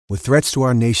With threats to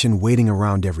our nation waiting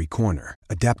around every corner,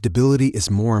 adaptability is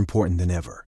more important than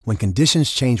ever. When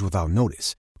conditions change without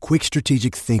notice, quick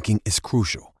strategic thinking is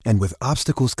crucial. And with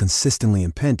obstacles consistently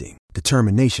impending,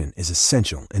 determination is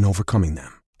essential in overcoming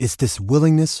them. It's this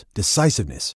willingness,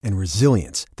 decisiveness, and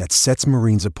resilience that sets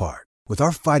Marines apart. With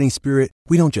our fighting spirit,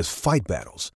 we don't just fight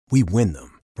battles, we win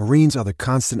them. Marines are the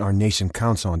constant our nation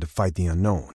counts on to fight the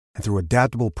unknown. And through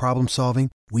adaptable problem solving,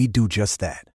 we do just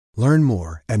that. Learn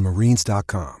more at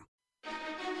marines.com.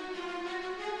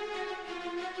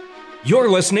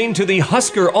 You're listening to the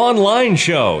Husker Online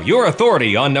Show, your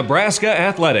authority on Nebraska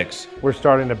athletics. We're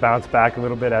starting to bounce back a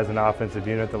little bit as an offensive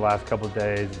unit the last couple of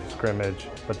days, scrimmage,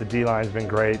 but the D-line's been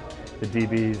great. The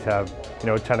DBs have,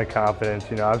 a ton of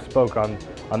confidence. I've spoke on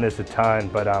this a ton,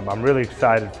 but I'm really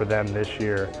excited for them this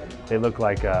year. They look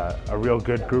like a real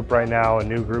good group right now, a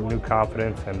new group, new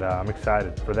confidence, and I'm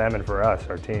excited for them and for us,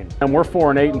 our team. And we're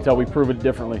 4-8 until we prove it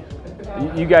differently.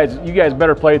 You guys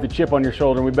better play with the chip on your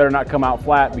shoulder, and we better not come out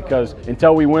flat, because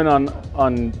until we win on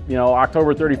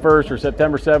October 31st or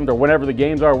September 7th or whenever the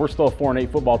games are, we're still a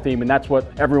 4-8 football team, and that's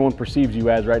what everyone perceives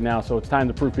you as right now. So it's time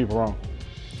to prove people wrong.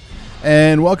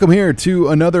 And welcome here to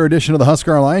another edition of the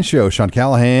Husker Online Show. Sean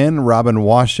Callahan, Robin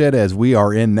Washut, as we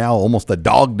are in now almost the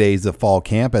dog days of fall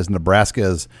camp, as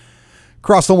Nebraska's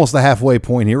crossed almost the halfway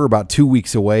point here. We're about 2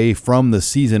 weeks away from the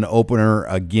season opener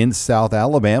against South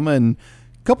Alabama, and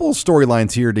a couple of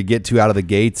storylines here to get to out of the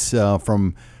gates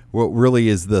from what really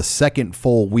is the second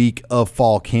full week of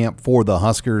fall camp for the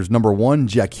Huskers. Number one,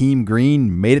 Jakeem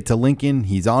Green made it to Lincoln.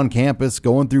 He's on campus,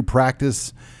 going through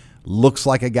practice. Looks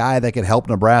like a guy that could help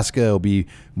Nebraska. It'll be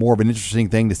more of an interesting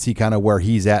thing to see kind of where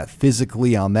he's at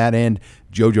physically on that end.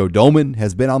 JoJo Domann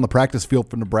has been on the practice field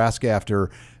for Nebraska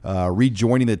after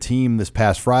rejoining the team this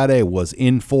past Friday, was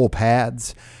in full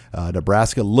pads.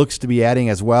 Nebraska looks to be adding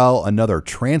as well another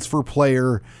transfer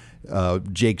player,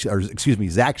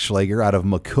 Zach Schlager out of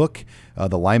McCook,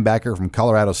 the linebacker from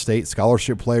Colorado State,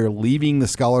 scholarship player, leaving the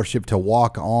scholarship to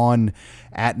walk on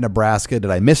at Nebraska. Did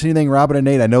I miss anything, Robin and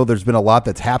Nate? I know there's been a lot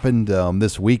that's happened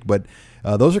this week, but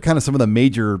those are kind of some of the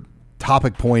major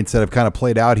topic points that have kind of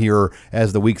played out here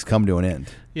as the weeks come to an end.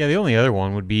 Yeah, the only other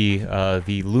one would be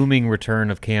the looming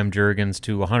return of Cam Jurgens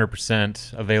to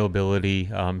 100% availability.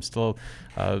 Still,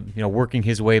 working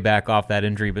his way back off that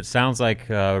injury, but sounds like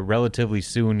relatively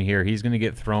soon here he's going to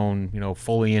get thrown,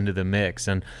 fully into the mix.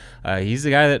 And he's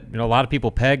the guy that a lot of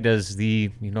people pegged as the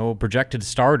projected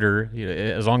starter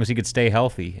as long as he could stay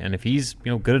healthy. And if he's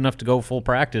good enough to go full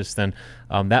practice, then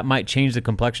that might change the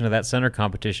complexion of that center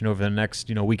competition over the next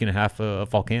week and a half of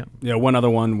fall camp. Yeah, one other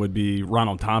one would be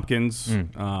Ronald Tompkins.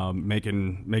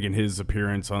 Making his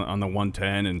appearance on the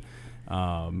 110,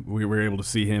 and we were able to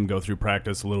see him go through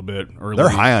practice a little bit early. They're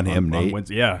high on him, Nate.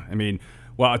 Wednesday. Yeah,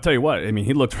 I'll tell you what.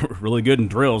 He looked really good in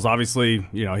drills. Obviously,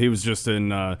 he was just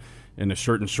in a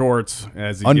shirt and shorts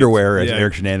as underwear, as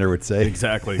Eric Shenander would say.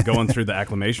 Exactly, going through the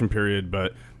acclimation period,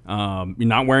 but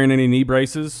not wearing any knee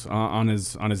braces on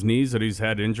his knees that he's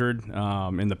had injured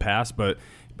in the past, but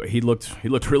he looked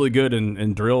really good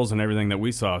in drills and everything that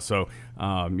we saw. So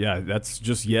that's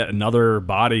just yet another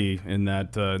body in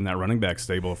that running back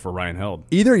stable for Ryan Held.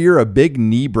 Either you're a big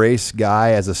knee brace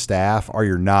guy as a staff, or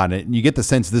you're not. And you get the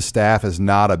sense this staff is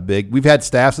not a big. We've had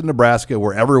staffs in Nebraska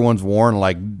where everyone's worn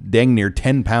like dang near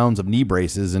 10 pounds of knee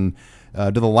braces, and to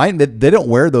the line they don't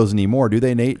wear those anymore, do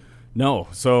they, Nate? No.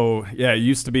 So, it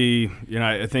used to be,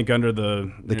 I think under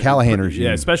the Callahan regime.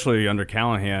 Yeah, especially under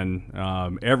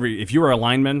Callahan, if you were a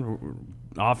lineman,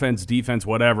 offense, defense,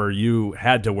 whatever, you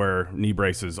had to wear knee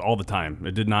braces all the time.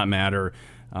 It did not matter.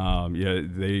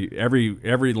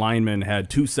 Every lineman had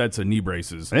 2 sets of knee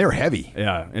braces. They were heavy.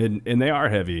 Yeah, and they are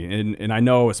heavy. And I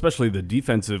know, especially the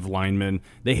defensive linemen,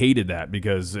 they hated that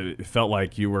because it felt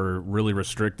like you were really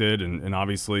restricted. And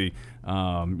obviously,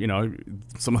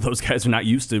 some of those guys are not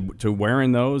used to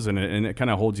wearing those, and it kind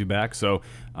of holds you back. So,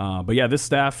 but yeah, this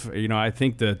staff, I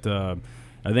think that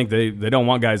they don't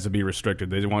want guys to be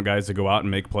restricted. They want guys to go out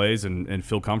and make plays and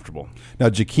feel comfortable. Now,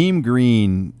 Jakeem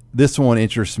Green, this one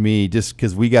interests me just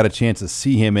because we got a chance to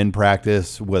see him in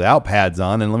practice without pads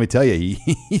on, and let me tell you,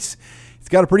 he's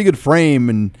got a pretty good frame.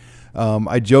 And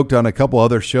I joked on a couple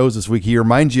other shows this week. He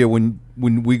reminds you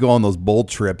when we go on those bowl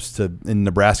trips in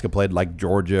Nebraska played like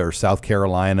Georgia or South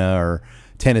Carolina or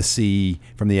Tennessee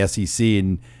from the SEC,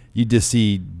 and you just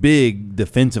see big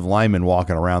defensive linemen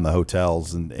walking around the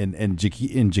hotels, and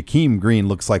Jakeem Green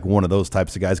looks like one of those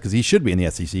types of guys because he should be in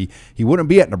the SEC. He wouldn't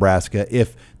be at Nebraska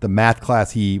if the math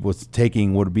class he was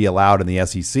taking would be allowed in the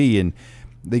SEC, and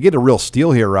they get a real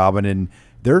steal here, Robin, and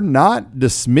they're not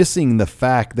dismissing the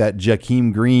fact that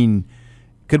Jakeem Green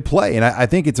could play. And I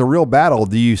think it's a real battle.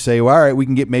 Do you say, well, all right, we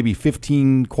can get maybe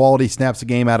 15 quality snaps a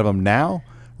game out of him now,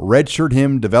 redshirt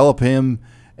him, develop him,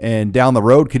 and down the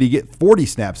road, could he get 40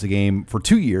 snaps a game for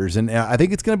 2 years? And I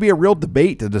think it's going to be a real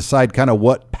debate to decide kind of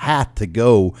what path to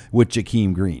go with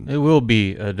Jakeem Green. It will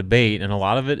be a debate, and a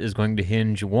lot of it is going to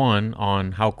hinge, one,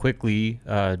 on how quickly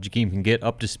Jakeem can get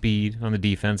up to speed on the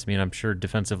defense. I mean, I'm sure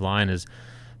defensive line is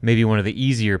maybe one of the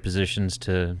easier positions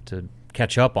to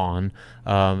catch up on,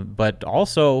 but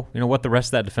also, what the rest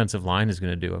of that defensive line is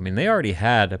going to do. I mean, they already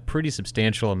had a pretty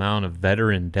substantial amount of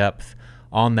veteran depth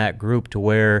on that group to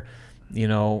where,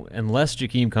 unless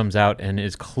Jakeem comes out and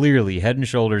is clearly head and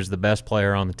shoulders the best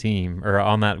player on the team or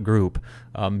on that group,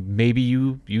 maybe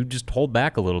you just hold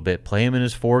back a little bit, play him in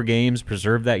his 4 games,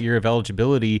 preserve that year of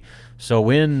eligibility. So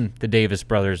when the Davis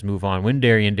brothers move on, when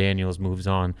Darian Daniels moves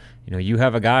on, you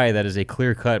have a guy that is a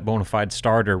clear-cut, bona fide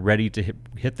starter ready to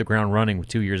hit the ground running with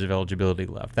 2 years of eligibility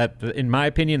left. That, in my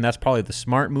opinion, that's probably the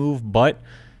smart move, but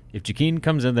if Jakeem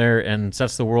comes in there and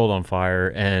sets the world on fire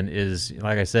and is,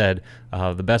 like I said,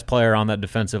 the best player on that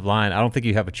defensive line, I don't think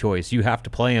you have a choice. You have to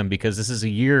play him because this is a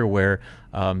year where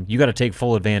you got to take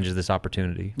full advantage of this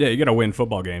opportunity. Yeah, you got to win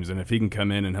football games, and if he can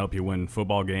come in and help you win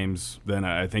football games, then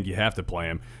I think you have to play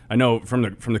him. I know from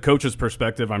the coach's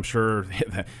perspective, I'm sure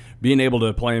that being able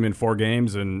to play him in 4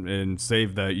 games and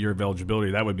save that year of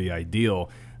eligibility, that would be ideal.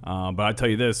 But I tell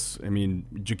you this, I mean,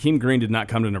 Jakeem Green did not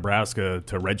come to Nebraska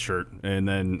to redshirt and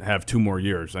then have 2 more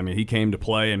years. I mean, he came to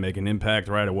play and make an impact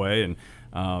right away, and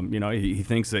he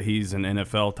thinks that he's an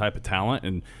NFL type of talent,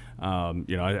 and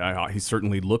he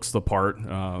certainly looks the part.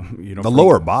 The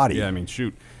lower body. Yeah, I mean,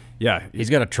 shoot. Yeah, he's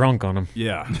got a trunk on him.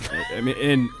 Yeah, I mean,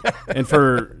 and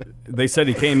they said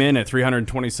he came in at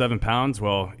 327 pounds.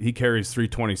 Well, he carries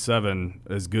 327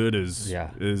 as good as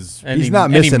is. And he's not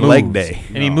missing leg day,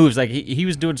 and he moves like he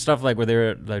was doing stuff like where they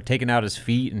were like taking out his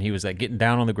feet, and he was like getting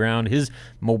down on the ground. His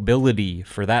mobility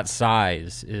for that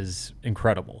size is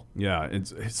incredible. Yeah,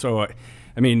 so.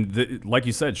 I mean, like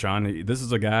you said, Sean, this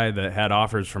is a guy that had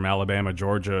offers from Alabama,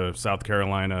 Georgia, South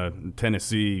Carolina,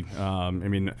 Tennessee. I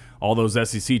mean, all those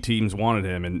SEC teams wanted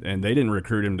him, and they didn't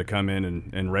recruit him to come in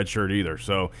and redshirt either.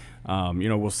 So,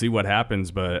 we'll see what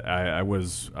happens. But I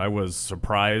was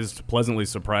surprised, pleasantly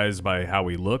surprised by how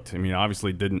he looked. I mean,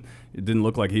 obviously, it didn't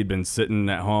look like he'd been sitting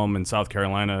at home in South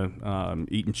Carolina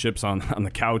eating chips on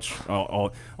the couch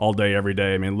all day, every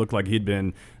day. I mean, it looked like he'd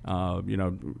been,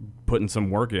 putting some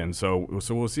work in. So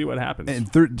we'll see what happens.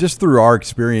 And just through our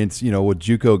experience, with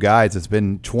JUCO guys, it's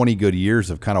been 20 good years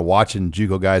of kind of watching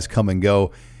JUCO guys come and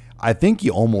go. I think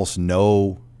you almost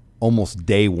know, almost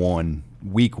day one,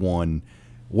 week one,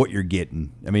 what you're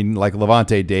getting. I mean, like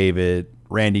Levante David,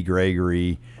 Randy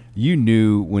Gregory, you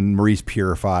knew when Maurice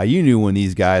Purify, you knew when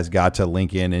these guys got to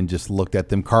Lincoln and just looked at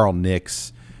them. Carl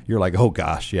Nix, you're like, oh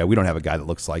gosh, yeah, we don't have a guy that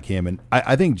looks like him. And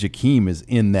I think Jakeem is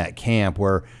in that camp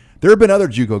where there have been other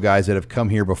JUCO guys that have come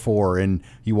here before, and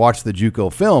you watch the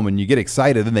JUCO film and you get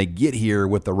excited, and they get here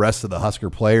with the rest of the Husker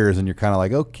players, and you're kind of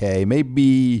like, okay,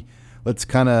 maybe let's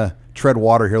kind of tread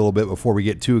water here a little bit before we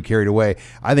get too carried away.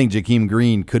 I think Jakeem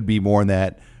Green could be more in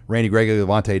that Randy Gregory,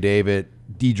 Levante David,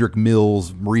 Dedrick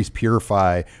Mills, Maurice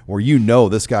Purify, where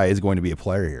this guy is going to be a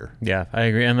player here. Yeah, I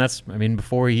agree. And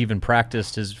before he even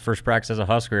practiced his first practice as a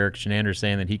Husker, Eric Shenander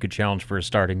saying that he could challenge for a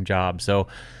starting job. So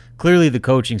clearly the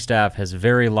coaching staff has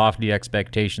very lofty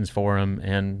expectations for him,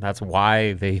 and that's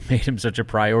why they made him such a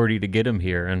priority to get him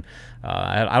here. And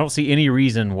I don't see any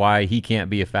reason why he can't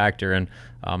be a factor and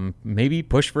maybe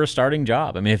push for a starting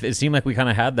job. I mean, if it seemed like we kind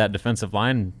of had that defensive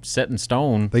line set in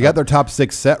stone. They got their top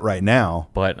 6 set right now.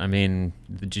 But, I mean,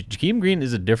 Jakeem Green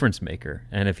is a difference maker.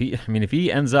 And if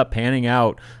he ends up panning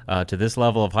out to this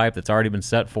level of hype that's already been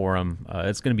set for him,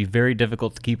 it's going to be very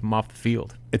difficult to keep him off the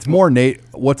field. It's more, Nate,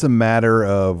 what's a matter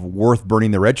of worth burning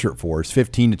the red shirt for? Is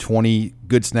 15 to 20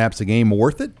 good snaps a game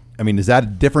worth it? I mean, is that a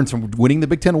difference from winning the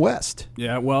Big Ten West?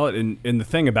 Yeah, well, and the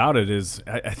thing about it is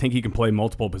I think he can play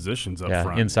multiple positions up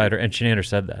front. Yeah, insider, and Shenander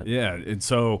said that. Yeah, and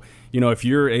so, if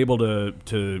you're able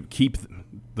to keep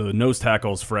the nose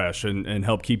tackles fresh and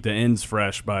help keep the ends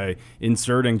fresh by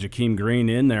inserting Jakeem Green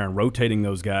in there and rotating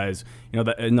those guys,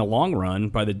 that in the long run,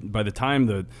 by the time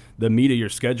the meat of your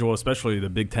schedule, especially the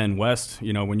Big Ten West,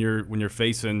 when you're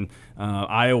facing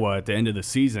Iowa at the end of the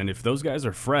season, if those guys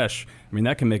are fresh, I mean,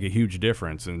 that can make a huge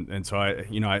difference. And so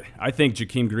I think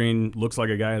Jakeem Green looks like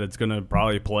a guy that's going to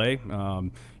probably play.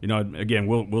 Again,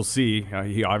 we'll see.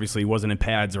 He obviously wasn't in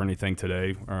pads or anything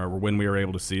today, or when we were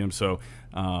able to see him. So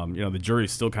the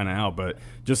jury's still kind of out, but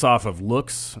just off of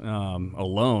looks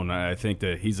alone, I think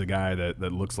that he's a guy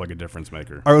that looks like a difference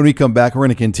maker. All right, when we come back, we're going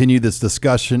to continue this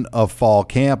discussion of fall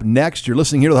camp. Next, you're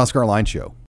listening here to the Husker Online Show.